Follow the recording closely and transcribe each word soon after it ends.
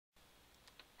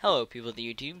Hello people of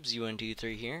the YouTubes,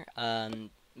 U123 here,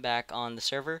 back on the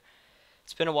server.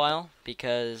 It's been a while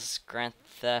because Grand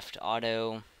Theft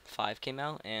Auto 5 came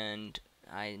out and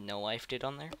I no-lifed it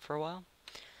on there for a while.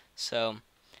 So,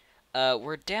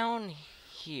 we're down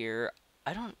here.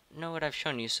 I don't know what I've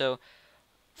shown you. So,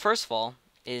 first of all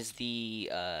is the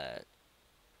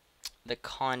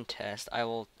contest. I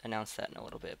will announce that in a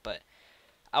little bit, but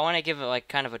I want to give it like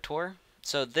kind of a tour.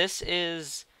 So this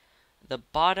is the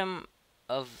bottom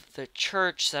of the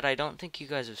church that I don't think you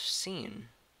guys have seen.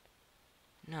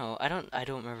 No, I don't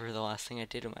remember the last thing I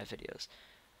did in my videos.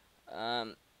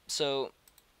 So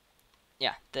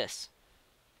yeah, this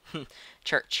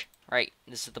church, right?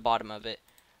 This is the bottom of it.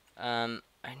 I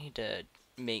need to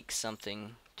make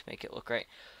something to make it look right.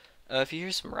 If you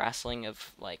hear some wrestling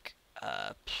of like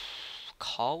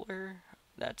collar,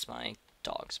 that's my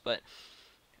dogs. But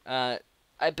I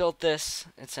built this.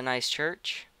 It's a nice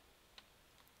church.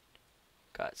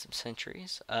 Got some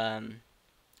sentries.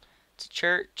 It's a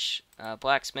church,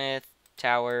 blacksmith,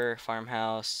 tower,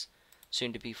 farmhouse,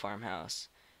 soon to be farmhouse.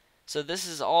 So this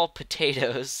is all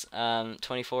potatoes.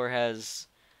 24 has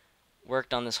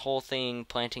worked on this whole thing,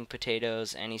 planting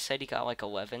potatoes, and he said he got like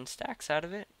 11 stacks out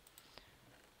of it.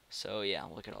 So yeah,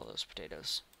 look at all those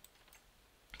potatoes.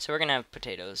 So we're gonna have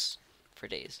potatoes for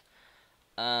days.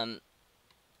 Yeah,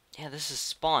 this is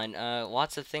spawn.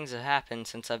 Lots of things have happened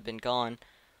since I've been gone.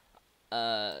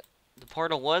 The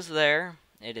portal was there.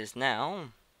 It is now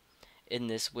in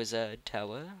this wizard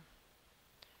tower.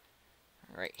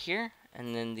 Right here.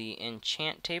 And then the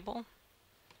enchant table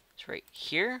is right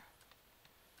here.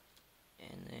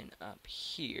 And then up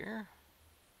here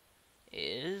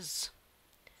is...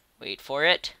 wait for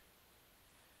it.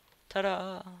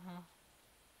 Ta-da!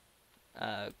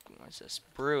 What's this?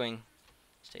 Brewing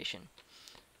station.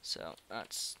 So,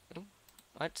 that's... ooh,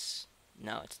 what's...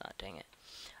 no, it's not, dang it.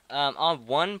 On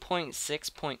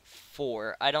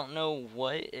 1.6.4, I don't know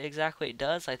what exactly it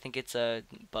does. I think it's a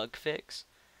bug fix.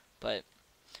 But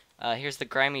here's the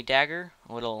grimy dagger,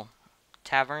 a little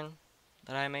tavern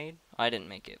that I made. I didn't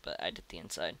make it, but I did the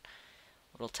inside.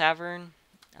 Little tavern.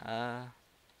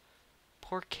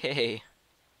 Porqué.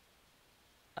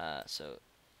 So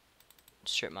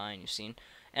strip mine you've seen.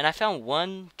 And I found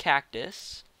one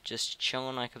cactus just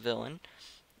chilling like a villain.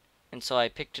 And so I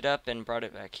picked it up and brought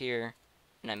it back here.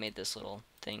 And I made this little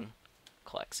thing,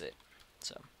 collects it.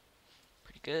 So,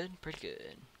 pretty good, pretty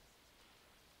good.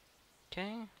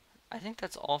 Okay, I think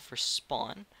that's all for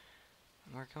spawn.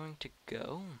 We're going to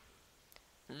go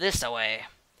this way.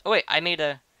 Oh wait, I made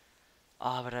a...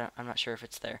 oh, but I'm not sure if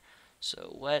it's there.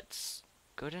 So let's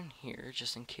go down here,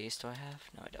 just in case. Do I have?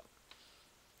 No, I don't.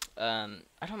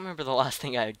 I don't remember the last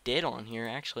thing I did on here,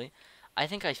 actually. I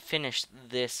think I finished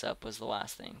this up was the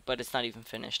last thing. But it's not even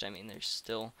finished. I mean, there's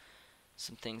still...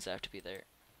 some things that have to be there.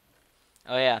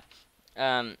 Oh yeah,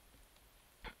 I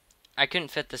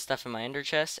couldn't fit this stuff in my ender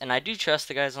chest, and I do trust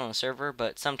the guys on the server,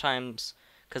 but sometimes,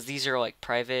 because these are like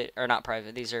private, or not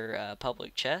private, these are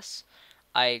public chests,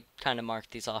 I kind of mark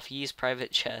these off. Use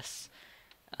private chests,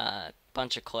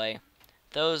 bunch of clay.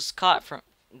 Those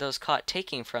caught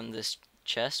taking from this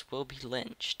chest will be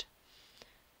lynched.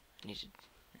 I need to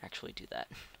actually do that.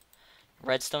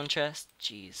 Redstone chest,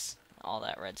 jeez, all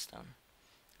that redstone.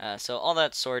 So all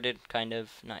that's sorted, kind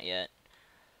of, not yet.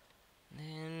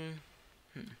 Then,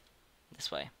 this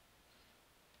way.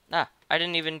 Ah, I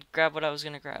didn't even grab what I was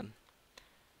gonna grab.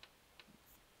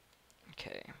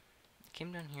 Okay, I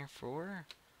came down here for,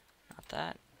 not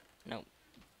that, nope,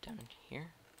 down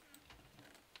here.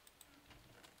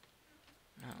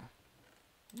 No,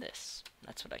 this,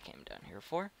 that's what I came down here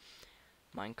for.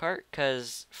 Minecart,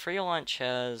 because Free Lunch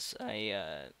has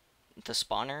a, the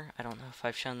spawner, I don't know if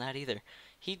I've shown that either.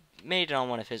 He made it on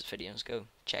one of his videos. Go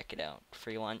check it out.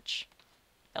 Free Lunch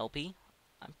LP,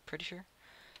 I'm pretty sure.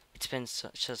 It's been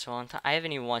such a long time. I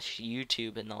haven't even watched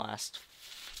YouTube in the last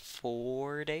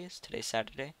 4 days. Today's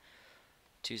Saturday.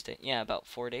 Tuesday. Yeah, about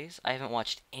 4 days. I haven't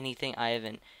watched anything. I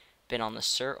haven't been on the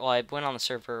server. Well, I went on the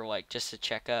server like just to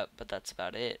check up, but that's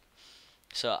about it.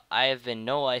 So I have been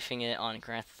no-lifing it on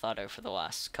Grand Theft Auto for the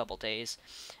last couple days.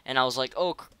 And I was like,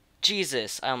 oh,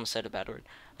 Jesus. I almost said a bad word.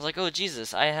 I was like, oh,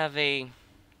 Jesus, I have a...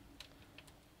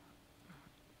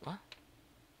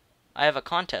 I have a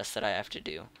contest that I have to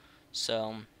do.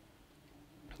 So,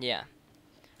 yeah.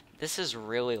 This is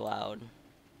really loud.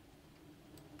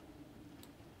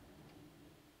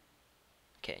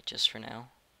 Okay, just for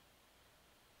now.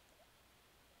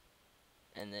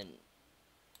 And then,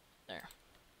 there.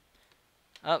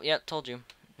 Oh, yeah, told you.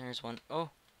 There's one.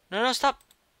 Oh, no, stop!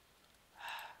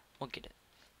 We'll get it.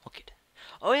 We'll get it.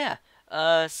 Oh, yeah.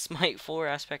 Smite 4,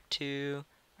 Aspect 2.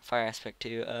 Fire aspect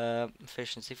 2,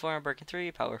 efficiency 4, unbreaking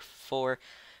 3, power 4,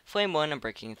 flame 1,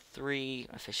 unbreaking 3,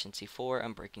 efficiency 4,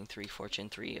 unbreaking 3, fortune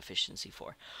 3, efficiency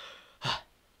 4.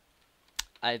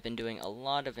 I've been doing a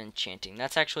lot of enchanting.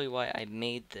 That's actually why I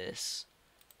made this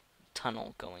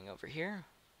tunnel going over here.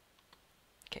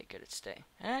 Okay, good, it's day.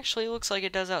 It actually looks like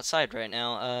it does outside right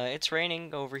now. It's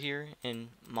raining over here in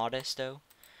Modesto,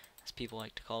 as people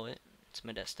like to call it. It's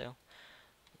Modesto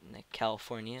in the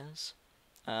Californias.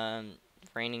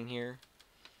 Raining here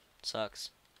sucks.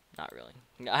 Not really.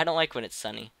 I don't like when it's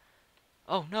sunny.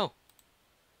 Oh no,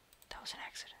 that was an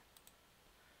accident.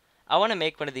 I want to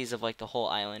make one of these of like the whole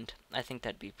island. I think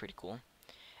that'd be pretty cool.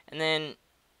 And then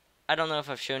I don't know if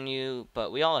I've shown you,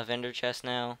 but we all have ender chests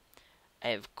now. I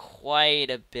have quite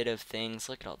a bit of things.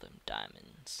 Look at all them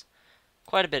diamonds.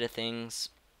 Quite a bit of things.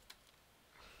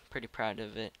 Pretty proud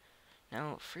of it.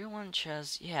 Now, free one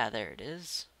chest. Yeah, there it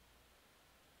is.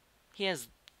 He has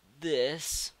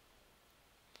this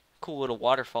cool little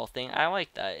waterfall thing. I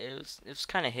like that. It was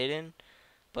kind of hidden,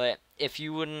 but if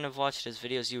you wouldn't have watched his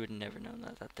videos, you would never know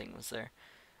that that thing was there.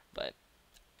 But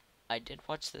I did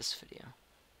watch this video.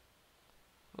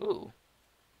 Ooh.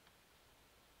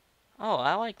 Oh,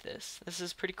 I like this. This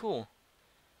is pretty cool.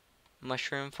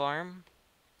 Mushroom farm.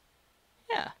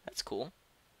 Yeah, that's cool.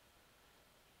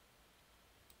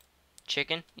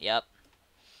 Chicken? Yep.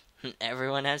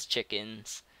 Everyone has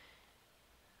chickens.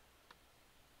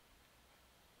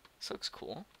 This looks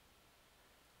cool.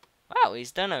 Wow,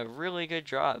 he's done a really good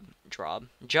job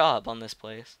on this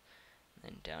place. And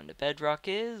then down to bedrock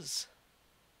is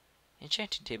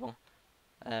enchanting table.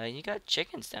 You got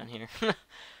chickens down here.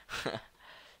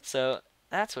 So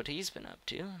that's what he's been up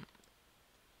to.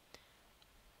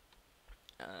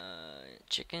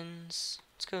 Chickens.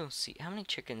 Let's go see how many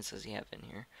chickens does he have in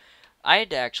here. I had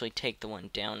to actually take the one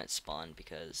down at spawn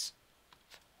because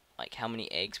like how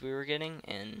many eggs we were getting,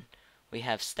 and we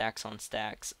have stacks on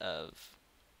stacks of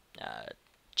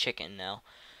chicken now.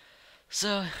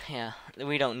 So yeah,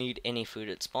 we don't need any food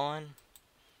at spawn.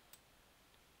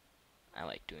 I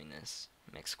like doing this.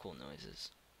 It makes cool noises.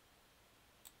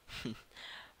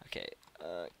 Okay,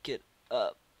 get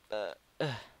up. There.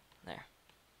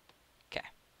 Okay.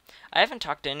 I haven't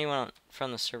talked to anyone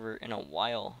from the server in a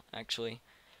while, actually.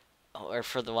 Or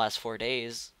for the last 4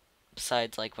 days.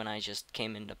 Besides, like, when I just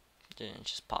came in to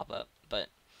just pop up. But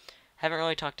haven't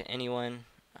really talked to anyone.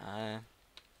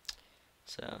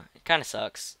 So, it kind of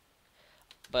sucks.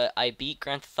 But I beat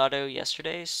Grand Theft Auto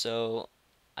yesterday, so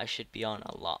I should be on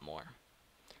a lot more.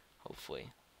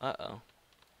 Hopefully. Uh-oh.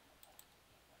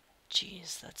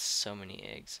 Jeez, that's so many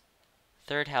eggs.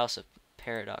 Third house of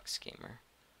Paradox Gamer.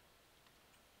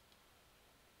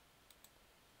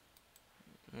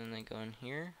 And then they go in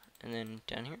here, and then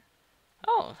down here.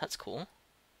 Oh, that's cool.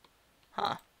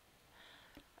 Huh.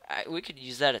 We could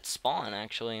use that at spawn,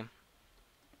 actually.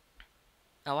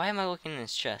 Oh, why am I looking in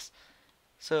his chest?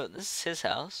 So, this is his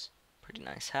house. Pretty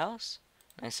nice house.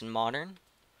 Nice and modern.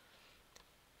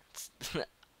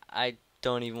 I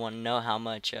don't even want to know how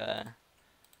much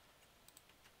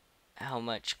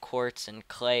quartz and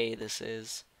clay this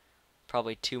is.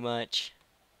 Probably too much.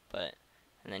 But,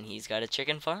 and then he's got a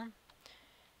chicken farm.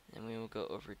 Then we will go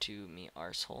over to me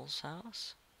arsehole's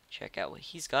house. Check out what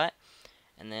he's got.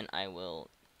 And then I will,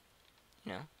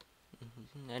 you know,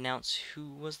 announce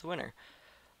who was the winner.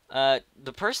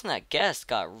 The person that guessed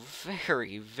got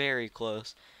very, very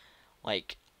close.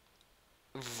 Like,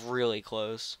 really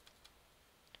close.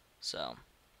 So,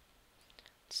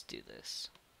 let's do this.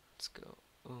 Let's go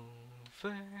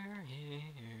over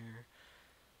here.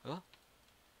 Oh.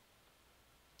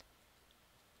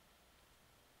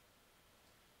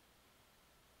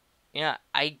 Yeah,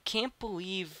 I can't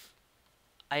believe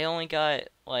I only got,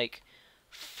 like,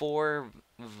 4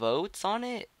 votes on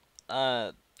it.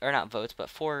 Or not votes, but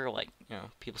 4, like, you know,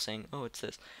 people saying, oh, it's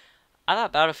this. I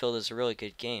thought Battlefield is a really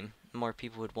good game. More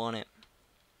people would want it.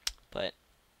 But,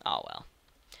 oh well.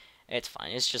 It's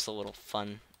fine. It's just a little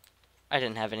fun. I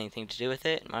didn't have anything to do with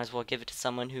it. Might as well give it to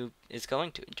someone who is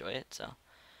going to enjoy it, so.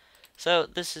 So,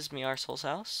 this is me arsehole's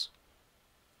house.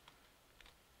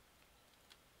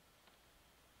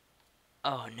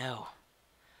 Oh, no.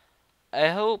 I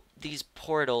hope these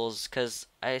portals, because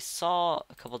I saw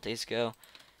a couple days ago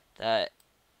that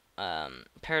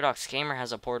Paradox Gamer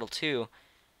has a portal too,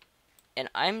 and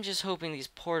I'm just hoping these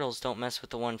portals don't mess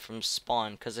with the one from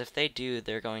spawn, because if they do,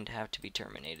 they're going to have to be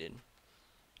terminated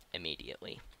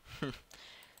immediately.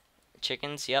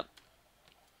 Chickens, yep.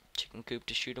 Chicken coop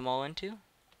to shoot them all into.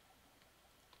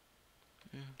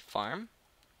 Farm.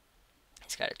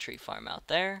 He's got a tree farm out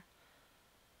there.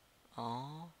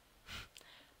 Aww.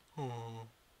 Oh,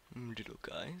 little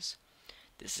guys.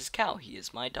 This is cow. He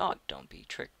is my dog. Don't be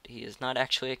tricked. He is not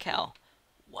actually a cow.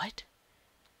 What?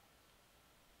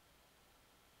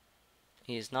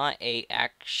 He is not a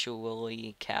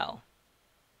actually cow.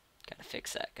 Gotta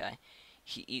fix that guy.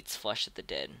 He eats flesh of the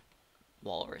dead.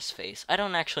 Walrus face. I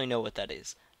don't actually know what that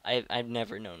is. I've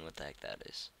never known what the heck that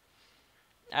is.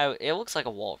 It looks like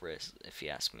a walrus, if you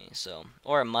ask me. So,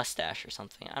 or a mustache or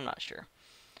something. I'm not sure.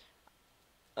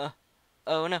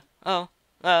 Oh no. Oh.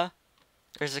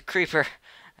 There's a creeper.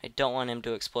 I don't want him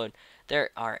to explode.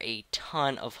 There are a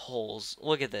ton of holes.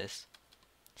 Look at this.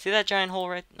 See that giant hole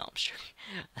right? No, I'm sure.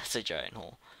 That's a giant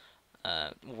hole.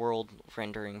 World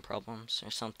rendering problems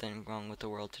or something wrong with the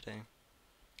world today.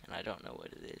 And I don't know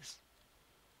what it is.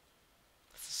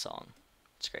 It's a song.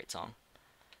 It's a great song.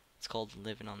 It's called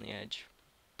Living on the Edge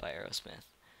by Aerosmith.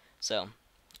 So,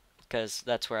 because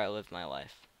that's where I live my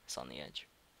life. It's on the edge.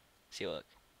 See, look.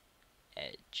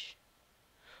 Edge.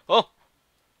 Oh!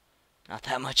 Not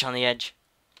that much on the edge.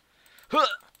 Huh!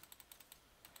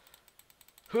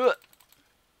 Huh!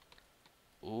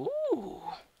 Ooh.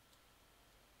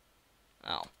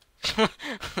 Oh.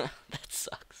 That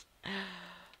sucks.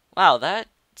 Wow, that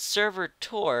server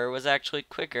tour was actually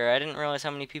quicker. I didn't realize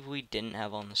how many people we didn't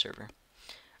have on the server.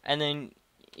 And then,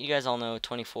 you guys all know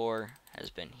 24 has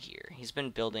been here. He's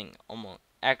been building almost,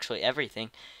 actually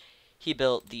everything. He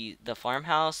built the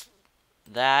farmhouse,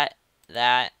 that,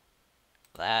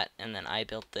 and then I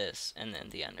built this, and then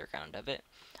the underground of it.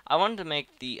 I wanted to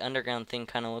make the underground thing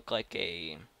kind of look like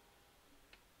a...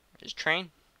 There's a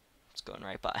train. It's going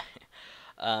right by.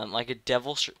 Like a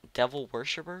devil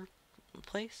worshiper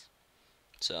place.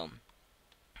 So,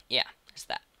 yeah, it's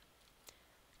that.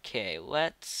 Okay,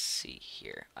 let's see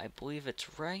here. I believe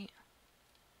it's right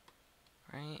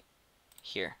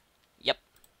here. Yep.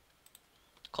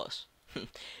 Close.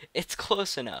 It's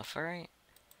close enough, alright?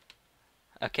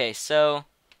 Okay, so,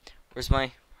 where's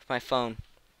my phone?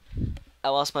 I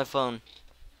lost my phone.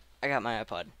 I got my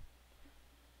iPod.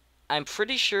 I'm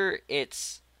pretty sure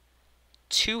it's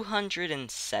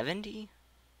 270,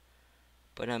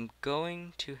 but I'm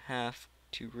going to have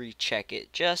to recheck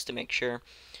it just to make sure.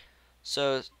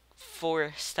 So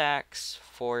 4 stacks,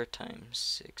 4 times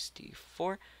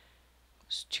 64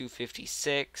 is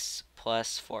 256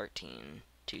 plus 14,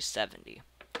 270.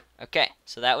 Okay,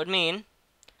 so that would mean,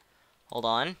 hold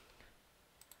on,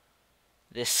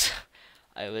 this,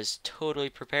 I was totally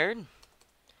prepared.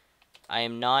 I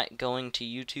am not going to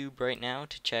YouTube right now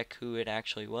to check who it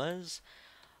actually was.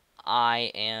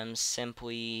 I am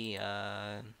simply,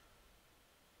 okay,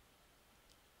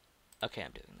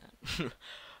 I'm doing that.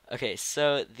 Okay,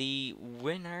 so the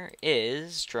winner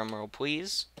is, drumroll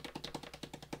please,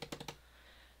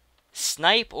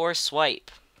 Snipe or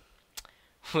Swipe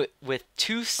with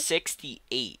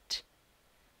 268.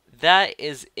 That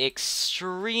is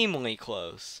extremely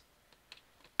close.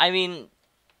 I mean,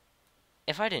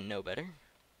 if I didn't know better,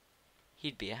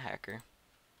 he'd be a hacker.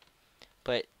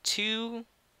 But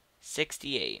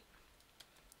 268.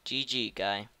 GG,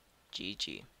 guy.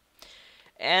 GG.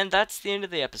 And that's the end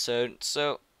of the episode.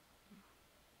 So,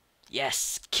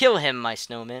 yes, kill him, my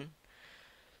snowman.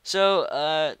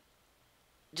 So,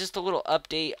 just a little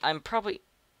update. I'm probably...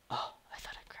 Oh, I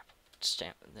thought I grabbed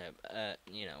stamp.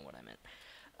 You know what I meant.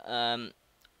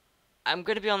 I'm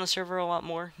going to be on the server a lot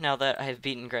more now that I've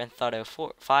beaten Grand Theft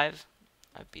Auto 5.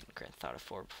 I've beaten Grand Theft Auto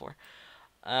 4 before.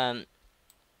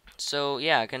 So,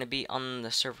 yeah, going to be on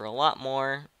the server a lot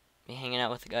more. Be hanging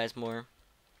out with the guys more.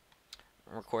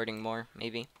 Recording more,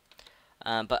 maybe.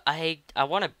 But I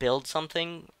want to build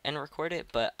something and record it,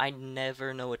 but I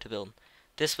never know what to build.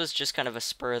 This was just kind of a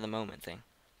spur-of-the-moment thing.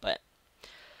 But,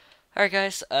 alright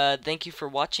guys, thank you for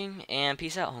watching, and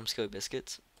peace out, Homeschool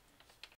Biscuits.